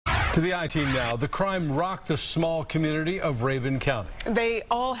To the I-Team now. The crime rocked the small community of Rabun County. They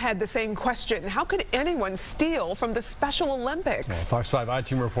all had the same question. How could anyone steal from the Special Olympics? Well, Fox 5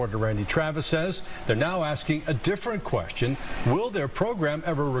 I-Team reporter Randy Travis says they're now asking a different question. Will their program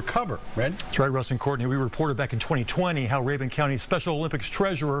ever recover? Randy? That's right, Russ and Courtney. We reported back in 2020 how Rabun County Special Olympics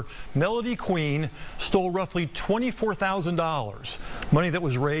treasurer Melody Queen stole roughly $24,000, money that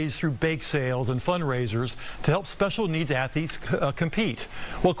was raised through bake sales and fundraisers to help special needs athletes compete.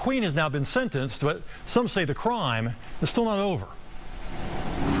 Well, Queen has now been sentenced, but some say the crime is still not over.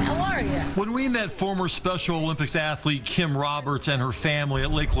 How are you? When we met former Special Olympics athlete Kim Roberts and her family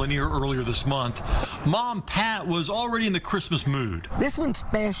at Lake Lanier earlier this month, Mom Pat was already in the Christmas mood. This one's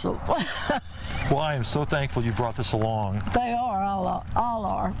special. Well, I am so thankful you brought this along. They are, all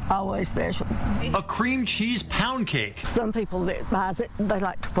are always special. A cream cheese pound cake. Some people that buys it, they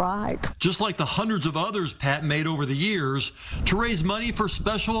like to fry it. Just like the hundreds of others Pat made over the years to raise money for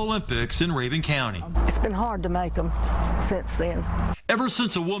Special Olympics in Rabun County. It's been hard to make them since then. Ever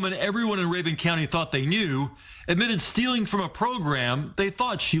since a woman everyone in Rabun County thought they knew admitted stealing from a program they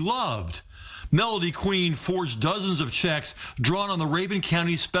thought she loved. Melody Queen forged dozens of checks drawn on the Rabun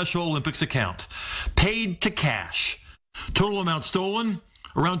County Special Olympics account, paid to cash. Total amount stolen,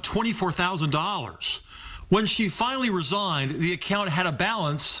 around $24,000. When she finally resigned, the account had a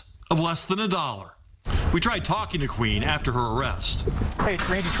balance of less than $1. We tried talking to Queen after her arrest. Hey, it's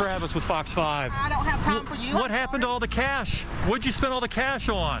Randy Travis with Fox 5. I don't have time for you. What happened to all the cash? What'd you spend all the cash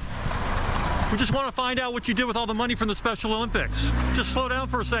on? We just want to find out what you did with all the money from the Special Olympics. Just slow down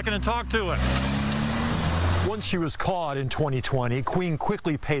for a second and talk to us. Once she was caught in 2020, Queen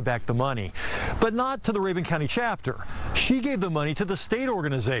quickly paid back the money, but not to the Rabun County chapter. She gave the money to the state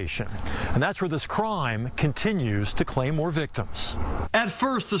organization, and that's where this crime continues to claim more victims. At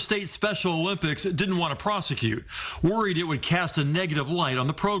first, the state Special Olympics didn't want to prosecute, worried it would cast a negative light on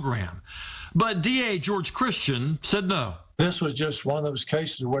the program. But DA George Christian said no. This was just one of those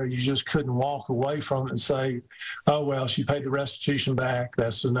cases where you just couldn't walk away from it and say, oh, well, she paid the restitution back.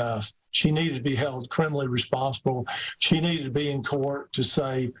 That's enough. She needed to be held criminally responsible. She needed to be in court to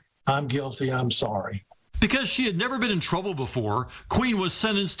say, I'm guilty, I'm sorry. Because she had never been in trouble before, Queen was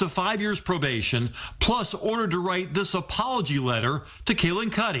sentenced to 5 years probation, plus ordered to write this apology letter to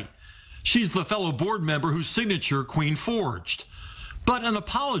Kaylin Cuddy. She's the fellow board member whose signature Queen forged. But an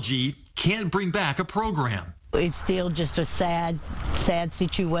apology can't bring back a program. It's still just a sad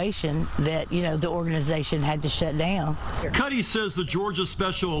situation that, you know, the organization had to shut down. Cuddy says the Georgia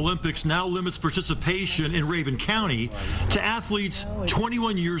Special Olympics now limits participation in Rabun County to athletes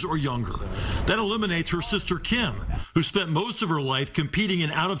 21 years or younger. That eliminates her sister Kim, who spent most of her life competing in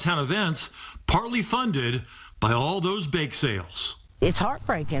out-of-town events, partly funded by all those bake sales. It's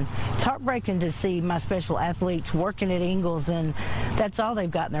heartbreaking. It's heartbreaking to see my special athletes working at Ingles, and that's all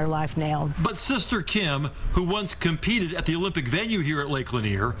they've got in their life now. But Sister Kim, who once competed at the Olympic venue here at Lake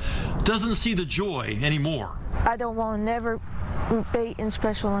Lanier, doesn't see the joy anymore. I don't want to never be in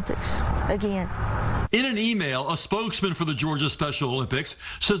Special Olympics again. In an email, a spokesman for the Georgia Special Olympics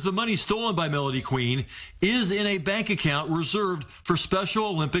says the money stolen by Melody Queen is in a bank account reserved for Special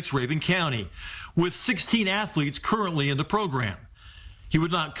Olympics Rabun County, with 16 athletes currently in the program. He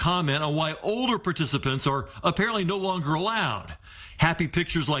would not comment on why older participants are apparently no longer allowed. Happy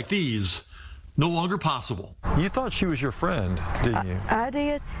pictures like these, no longer possible. You thought she was your friend, didn't you? I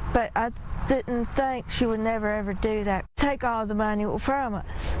did, but I didn't think she would never ever do that. Take all the money from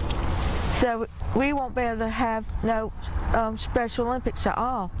us. So we won't be able to have no Special Olympics at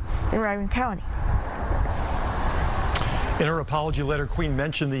all in Rabun County. In her apology letter, Queen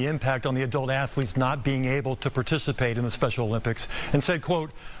mentioned the impact on the adult athletes not being able to participate in the Special Olympics and said,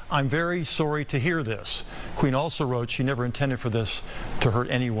 quote, I'm very sorry to hear this. Queen also wrote she never intended for this to hurt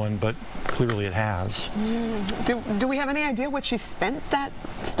anyone, but clearly it has. Do we have any idea what she spent that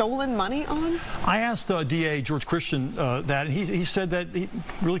stolen money on? I asked DA George Christian that, and he said that he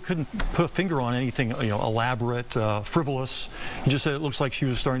really couldn't put a finger on anything, you know, elaborate, frivolous. He just said it looks like she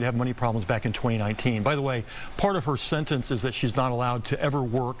was starting to have money problems back in 2019. By the way, part of her sentence is that she's not allowed to ever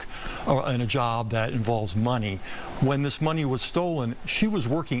work in a job that involves money. When this money was stolen, she was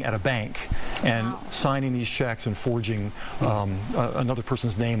working at a bank and signing these checks and forging another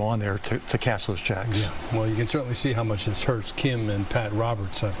person's name on there to cash those checks. Yeah. Well, you can certainly see how much this hurts Kim and Pat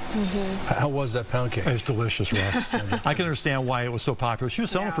Roberts. How was that pound cake? It's delicious, Russ. I can understand why it was so popular. She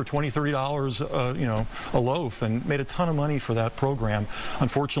was selling for $20, $30, you know, a loaf, and made a ton of money for that program.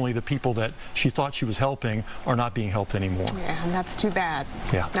 Unfortunately, the people that she thought she was helping are not being helped anymore. Yeah, and that's too bad.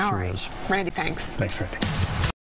 Yeah, All sure right. is. Randy, thanks. Thanks, Randy.